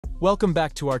Welcome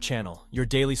back to our channel, your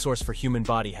daily source for human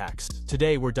body hacks.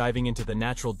 Today we're diving into the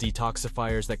natural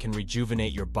detoxifiers that can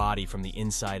rejuvenate your body from the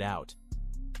inside out.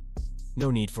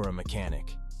 No need for a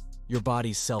mechanic. Your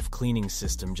body's self-cleaning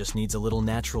system just needs a little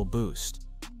natural boost.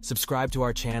 Subscribe to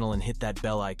our channel and hit that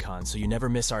bell icon so you never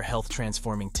miss our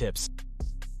health-transforming tips.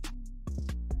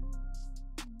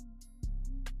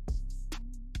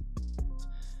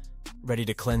 Ready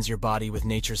to cleanse your body with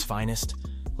nature's finest?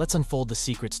 Let's unfold the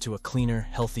secrets to a cleaner,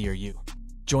 healthier you.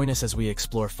 Join us as we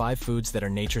explore 5 foods that are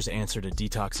nature's answer to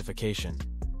detoxification.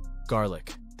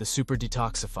 Garlic, the super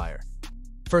detoxifier.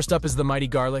 First up is the mighty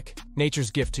garlic, nature's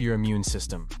gift to your immune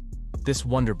system. This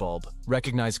wonder bulb,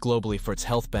 recognized globally for its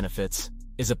health benefits,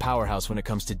 is a powerhouse when it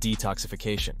comes to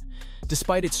detoxification.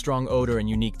 Despite its strong odor and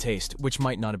unique taste, which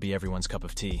might not be everyone's cup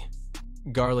of tea,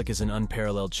 garlic is an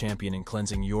unparalleled champion in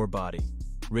cleansing your body.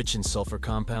 Rich in sulfur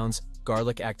compounds,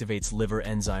 garlic activates liver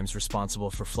enzymes responsible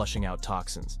for flushing out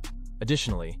toxins.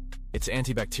 Additionally, its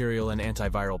antibacterial and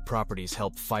antiviral properties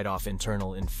help fight off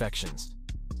internal infections.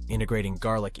 Integrating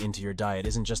garlic into your diet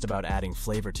isn't just about adding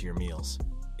flavor to your meals.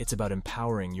 It's about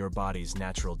empowering your body's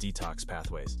natural detox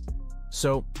pathways.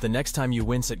 So, the next time you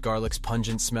wince at garlic's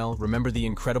pungent smell, remember the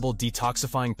incredible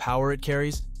detoxifying power it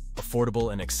carries?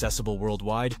 Affordable and accessible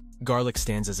worldwide, garlic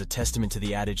stands as a testament to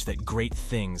the adage that great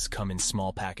things come in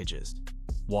small packages.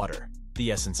 Water,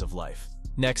 the essence of life.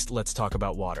 Next, let's talk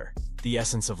about water, the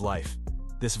essence of life.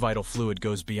 This vital fluid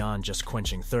goes beyond just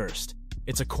quenching thirst.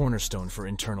 It's a cornerstone for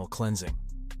internal cleansing.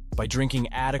 By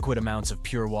drinking adequate amounts of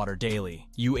pure water daily,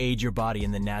 you aid your body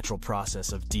in the natural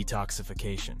process of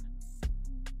detoxification.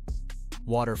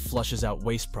 Water flushes out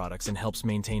waste products and helps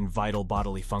maintain vital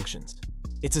bodily functions.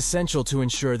 It's essential to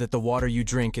ensure that the water you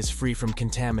drink is free from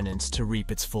contaminants to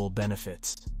reap its full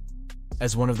benefits.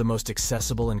 As one of the most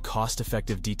accessible and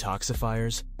cost-effective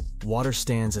detoxifiers, water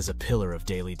stands as a pillar of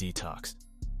daily detox.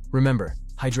 Remember,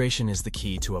 hydration is the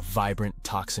key to a vibrant,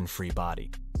 toxin-free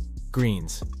body.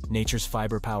 Greens, nature's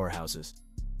fiber powerhouses.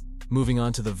 Moving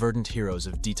on to the verdant heroes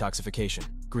of detoxification,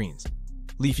 greens.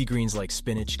 Leafy greens like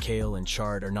spinach, kale, and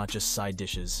chard are not just side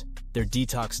dishes. They're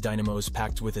detox dynamos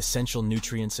packed with essential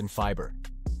nutrients and fiber.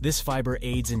 This fiber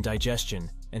aids in digestion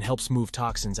and helps move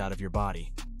toxins out of your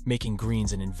body, making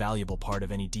greens an invaluable part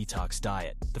of any detox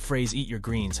diet. The phrase "eat your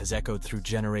greens" has echoed through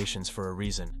generations for a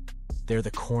reason. They're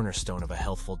the cornerstone of a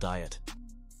healthful diet,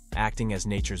 acting as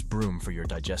nature's broom for your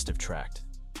digestive tract.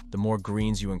 The more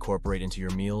greens you incorporate into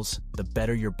your meals, the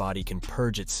better your body can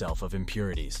purge itself of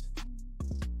impurities.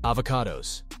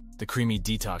 Avocados, the creamy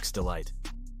detox delight.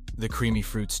 The creamy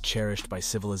fruits cherished by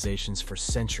civilizations for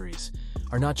centuries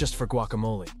are not just for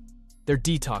guacamole. They're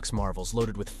detox marvels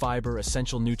loaded with fiber,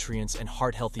 essential nutrients, and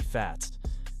heart-healthy fats.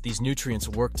 These nutrients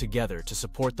work together to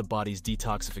support the body's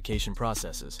detoxification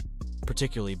processes,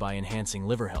 particularly by enhancing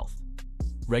liver health.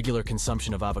 Regular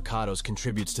consumption of avocados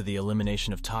contributes to the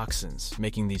elimination of toxins,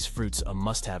 making these fruits a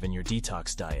must-have in your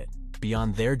detox diet.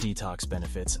 Beyond their detox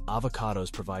benefits,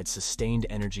 avocados provide sustained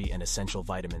energy and essential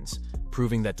vitamins,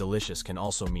 proving that delicious can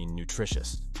also mean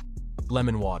nutritious.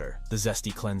 Lemon water, the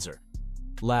zesty cleanser.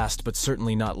 Last but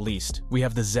certainly not least, we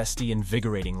have the zesty,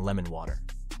 invigorating lemon water.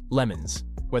 Lemons,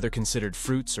 whether considered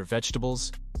fruits or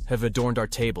vegetables, have adorned our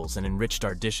tables and enriched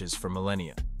our dishes for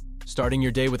millennia. Starting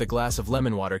your day with a glass of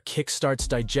lemon water kickstarts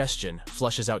digestion,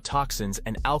 flushes out toxins,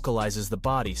 and alkalizes the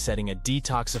body, setting a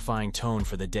detoxifying tone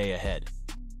for the day ahead.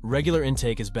 Regular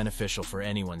intake is beneficial for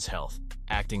anyone's health,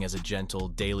 acting as a gentle,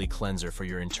 daily cleanser for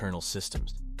your internal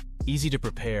systems. Easy to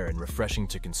prepare and refreshing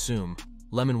to consume,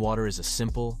 lemon water is a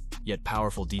simple, yet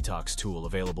powerful detox tool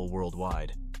available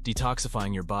worldwide.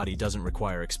 Detoxifying your body doesn't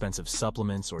require expensive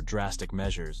supplements or drastic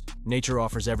measures. Nature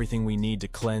offers everything we need to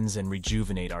cleanse and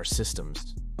rejuvenate our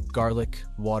systems. Garlic,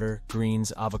 water,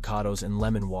 greens, avocados, and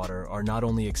lemon water are not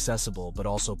only accessible but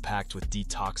also packed with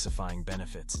detoxifying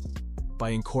benefits. By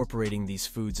incorporating these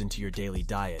foods into your daily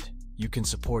diet, you can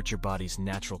support your body's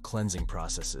natural cleansing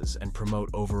processes and promote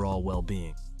overall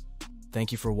well-being.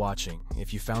 Thank you for watching.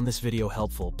 If you found this video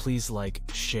helpful, please like,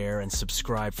 share, and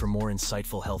subscribe for more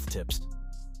insightful health tips.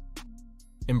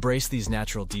 Embrace these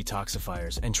natural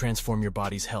detoxifiers and transform your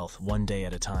body's health one day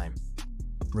at a time.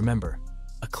 Remember,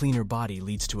 a cleaner body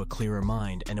leads to a clearer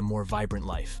mind and a more vibrant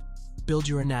life. Build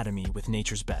your anatomy with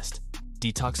nature's best.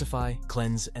 Detoxify,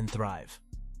 cleanse, and thrive.